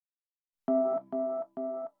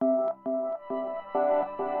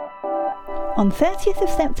On 30th of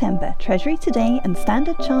September, Treasury Today and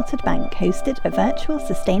Standard Chartered Bank hosted a virtual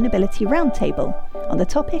sustainability roundtable on the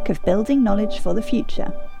topic of building knowledge for the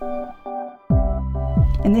future.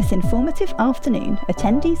 In this informative afternoon,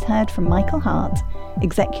 attendees heard from Michael Hart,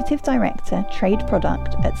 Executive Director, Trade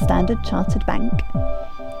Product at Standard Chartered Bank,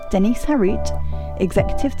 Denise Harut,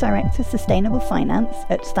 Executive Director, Sustainable Finance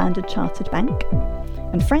at Standard Chartered Bank,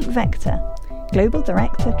 and Frank Vector, Global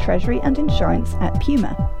Director, Treasury and Insurance at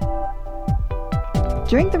Puma.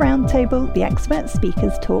 During the roundtable, the expert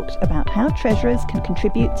speakers talked about how treasurers can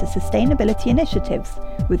contribute to sustainability initiatives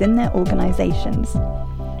within their organisations,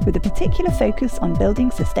 with a particular focus on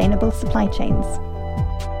building sustainable supply chains.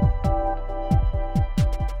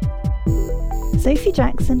 Sophie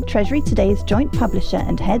Jackson, Treasury Today's joint publisher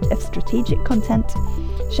and head of strategic content,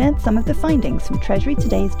 shared some of the findings from Treasury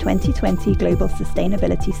Today's 2020 Global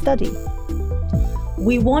Sustainability Study.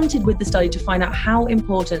 We wanted with the study to find out how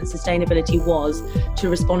important sustainability was to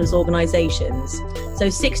responders' organisations. So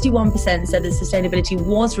 61% said that sustainability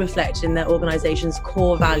was reflected in their organisation's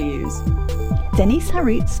core values. Denise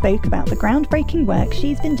Harut spoke about the groundbreaking work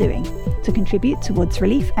she's been doing to contribute towards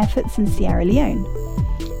relief efforts in Sierra Leone,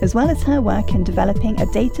 as well as her work in developing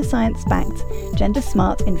a data science-backed,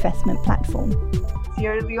 gender-smart investment platform.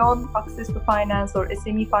 Sierra Leone Access to Finance or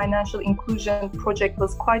SME Financial Inclusion project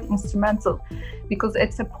was quite instrumental because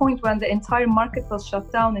at a point when the entire market was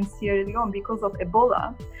shut down in Sierra Leone because of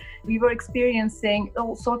Ebola, we were experiencing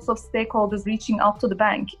all sorts of stakeholders reaching out to the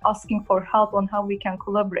bank, asking for help on how we can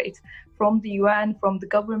collaborate from the UN, from the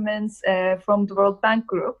governments, from the World Bank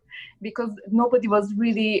Group, because nobody was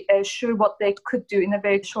really sure what they could do in a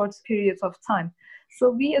very short period of time. So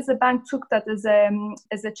we as a bank took that as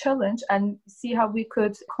a challenge and see how we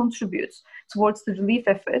could contribute towards the relief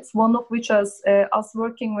efforts, one of which was us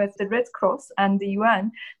working with the Red Cross and the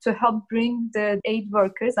UN to help bring the aid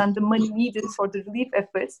workers and the money needed for the relief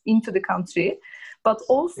efforts into the country, but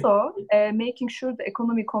also making sure the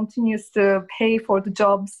economy continues to pay for the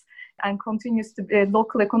jobs and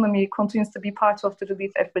local economy continues to be part of the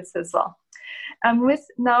relief efforts as well. And with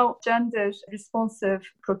now gender responsive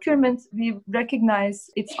procurement, we recognize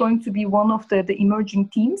it's going to be one of the emerging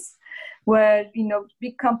themes where,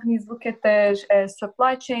 big companies look at their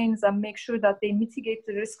supply chains and make sure that they mitigate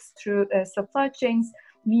the risks through supply chains.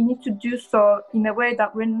 We need to do so in a way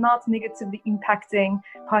that we're not negatively impacting,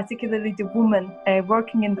 particularly the women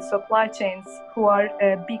working in the supply chains who are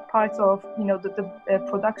a big part of, the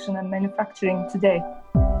production and manufacturing today.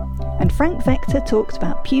 And Frank Vector talked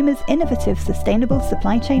about Puma's innovative sustainable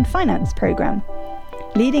supply chain finance program,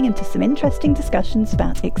 leading into some interesting discussions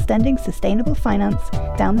about extending sustainable finance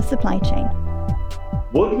down the supply chain.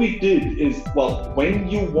 What we did is, when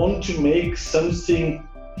you want to make something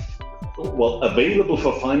available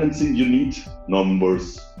for financing, you need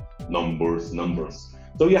numbers.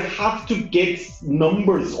 So you have to get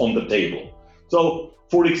numbers on the table. So,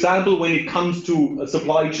 for example, when it comes to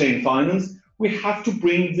supply chain finance, we have to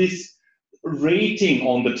bring this rating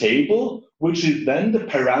on the table, which is then the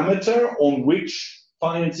parameter on which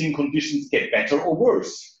financing conditions get better or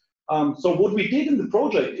worse. So what we did in the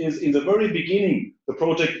project is, in the very beginning, the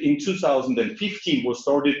project in 2015 was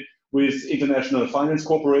started with International Finance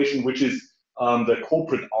Corporation, which is the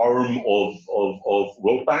corporate arm of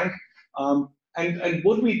World Bank. And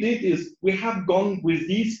what we did is we have gone with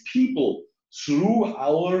these people through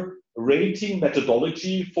our rating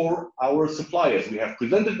methodology for our suppliers. We have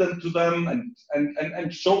presented them to them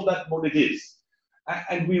and showed that what it is.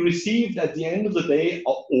 And we received at the end of the day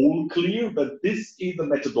all clear that this is the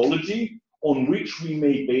methodology on which we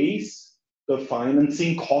may base the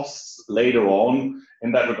financing costs later on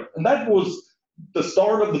in that regard. And that was the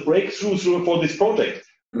start of the breakthrough for this project.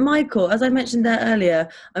 Michael, as I mentioned there earlier,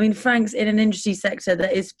 Frank's in an industry sector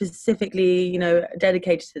that is specifically,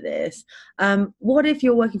 dedicated to this. What if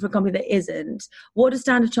you're working for a company that isn't? What does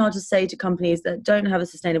Standard Chartered say to companies that don't have a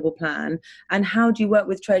sustainable plan? And how do you work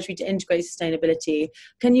with Treasury to integrate sustainability?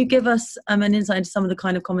 Can you give us an insight into some of the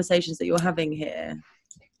kind of conversations that you're having here?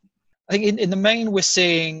 I think in the main, we're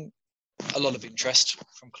seeing a lot of interest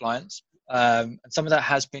from clients. And some of that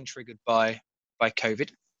has been triggered by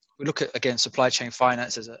COVID. We look at, again, supply chain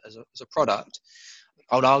finance as a product.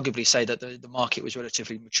 I would arguably say that the market was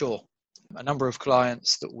relatively mature. A number of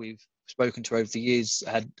clients that we've spoken to over the years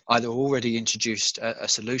had either already introduced a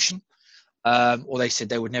solution, or they said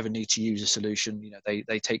they would never need to use a solution.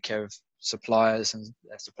 They take care of suppliers and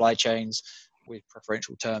their supply chains with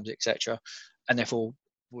preferential terms, etc., and therefore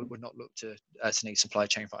would not look to need supply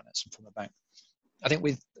chain finance from a bank. I think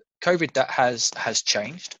with COVID that has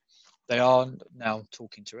changed. They are now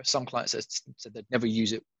talking to us. Some clients that said they'd never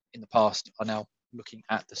use it in the past are now looking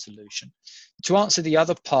at the solution. To answer the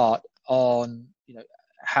other part on,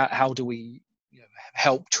 how do we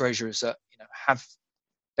help treasurers that have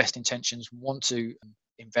best intentions, want to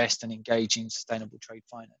invest and engage in sustainable trade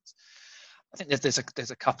finance, I think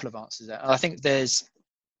there's a couple of answers there. And I think there's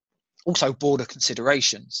also broader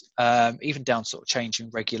considerations, even down sort of changing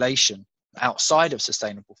regulation outside of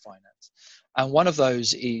sustainable finance. And one of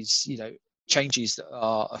those is, changes that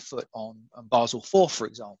are afoot on Basel IV, for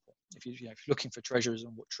example. If you're looking for treasurers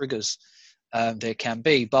and what triggers there can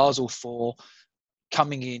be, Basel IV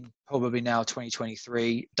coming in probably now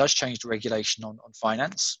 2023 does change the regulation on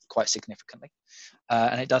finance quite significantly,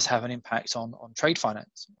 and it does have an impact on trade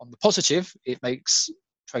finance. On the positive, it makes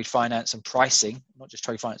trade finance and pricing, not just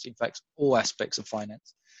trade finance, in fact all aspects of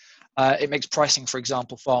finance, it makes pricing, for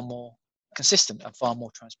example, far more consistent and far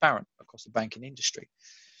more transparent across the banking industry.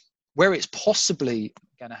 Where it's possibly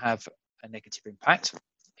going to have a negative impact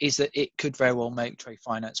is that it could very well make trade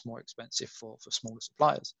finance more expensive for smaller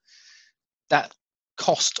suppliers. That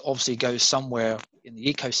cost obviously goes somewhere in the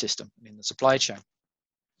ecosystem, in the supply chain.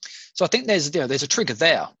 So I think there's a trigger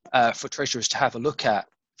there for treasurers to have a look at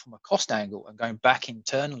from a cost angle, and going back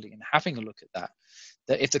internally and having a look at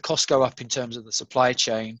that if the costs go up in terms of the supply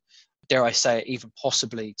chain, dare I say it, even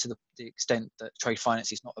possibly to the extent that trade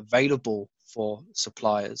finance is not available for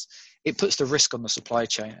suppliers, it puts the risk on the supply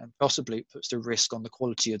chain, and possibly it puts the risk on the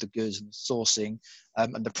quality of the goods and the sourcing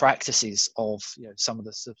and the practices of some of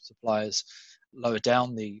the suppliers lower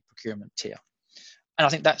down the procurement tier. And I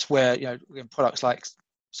think that's where products like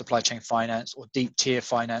supply chain finance or deep tier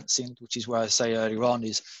financing, which is where I say earlier on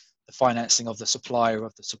is the financing of the supplier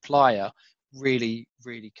of the supplier, really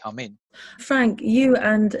come in. Frank, you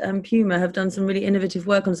and Puma have done some really innovative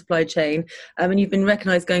work on supply chain, and you've been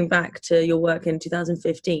recognised going back to your work in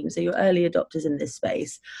 2015, so you're early adopters in this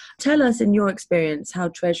space. Tell us, in your experience, how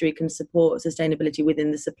Treasury can support sustainability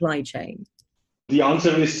within the supply chain. The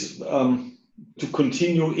answer is to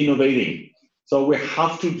continue innovating. So we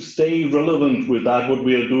have to stay relevant with that, what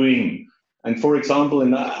we are doing. And for example,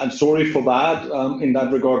 and I'm sorry for that in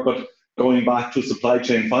that regard, but going back to supply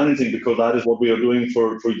chain financing, because that is what we are doing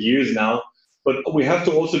for years now. But we have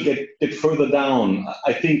to also get further down.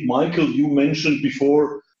 I think, Michael, you mentioned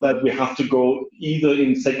before that we have to go either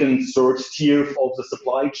in second, third tier of the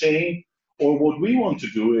supply chain, or what we want to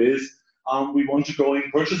do is we want to go in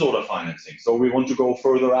purchase order financing. So we want to go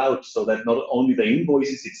further out so that not only the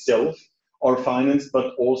invoices itself are financed,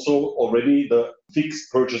 but also already the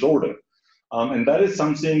fixed purchase order. And that is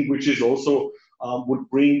something which is also would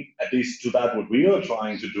bring, at least to that what we are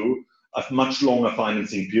trying to do, a much longer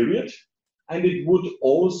financing period. And it would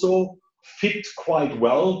also fit quite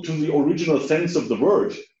well to the original sense of the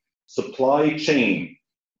word, supply chain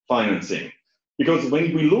financing. Because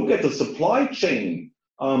when we look at the supply chain,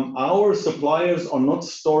 our suppliers are not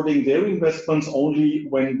starting their investments only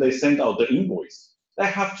when they send out the invoice. They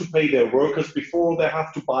have to pay their workers before, they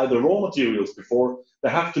have to buy the raw materials before, they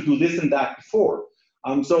have to do this and that before.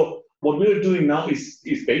 So what we're doing now is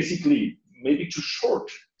basically maybe too short.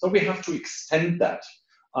 So we have to extend that.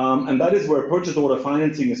 And that is where purchase order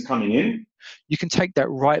financing is coming in. You can take that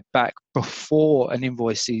right back before an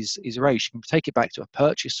invoice is raised. You can take it back to a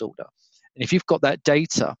purchase order. And if you've got that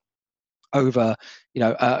data over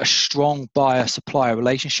a strong buyer-supplier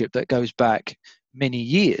relationship that goes back many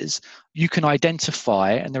years, you can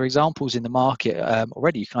identify, and there are examples in the market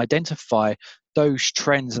already, you can identify those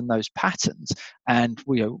trends and those patterns, and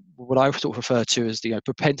what I sort of refer to as the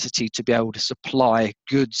propensity to be able to supply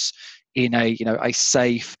goods in a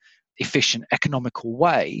safe, efficient, economical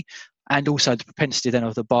way, and also the propensity then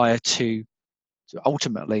of the buyer to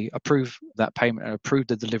ultimately approve that payment and approve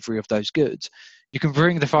the delivery of those goods. You can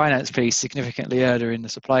bring the finance piece significantly earlier in the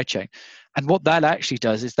supply chain, and what that actually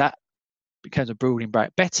does is that becomes a broadening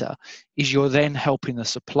back better, is you're then helping the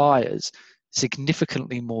suppliers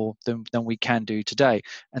significantly more than we can do today.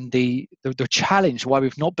 And the challenge why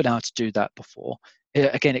we've not been able to do that before,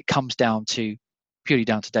 again, it comes purely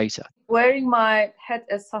down to data. Wearing my hat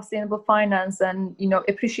as sustainable finance and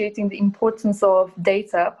appreciating the importance of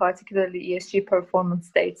data, particularly ESG performance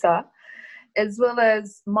data, as well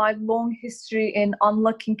as my long history in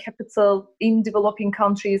unlocking capital in developing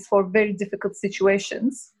countries for very difficult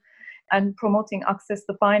situations and promoting access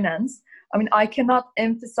to finance. I cannot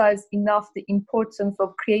emphasize enough the importance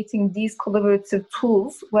of creating these collaborative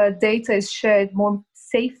tools where data is shared more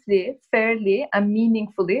safely, fairly, and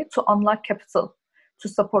meaningfully to unlock capital to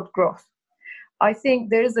support growth. I think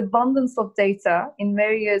there is abundance of data in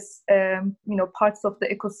various parts of the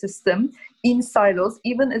ecosystem in silos.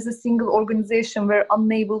 Even as a single organization, we're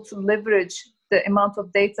unable to leverage the amount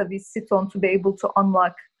of data we sit on to be able to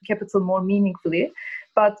unlock capital more meaningfully.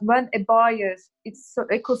 But when a buyer, its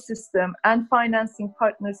ecosystem and financing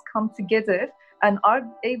partners come together and are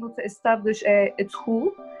able to establish a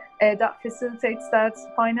tool that facilitates that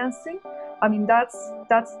financing, I mean, that's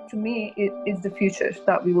to me is the future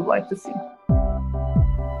that we would like to see.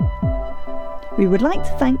 We would like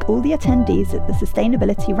to thank all the attendees at the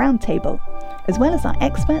Sustainability Roundtable, as well as our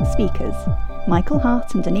expert speakers, Michael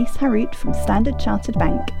Hart and Denise Harut from Standard Chartered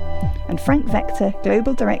Bank, and Frank Vector,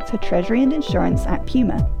 Global Director Treasury and Insurance at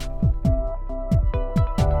Puma.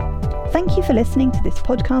 Thank you for listening to this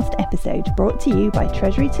podcast episode brought to you by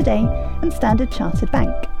Treasury Today and Standard Chartered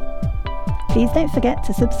Bank. Please don't forget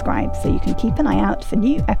to subscribe so you can keep an eye out for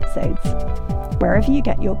new episodes, wherever you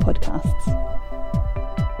get your podcasts.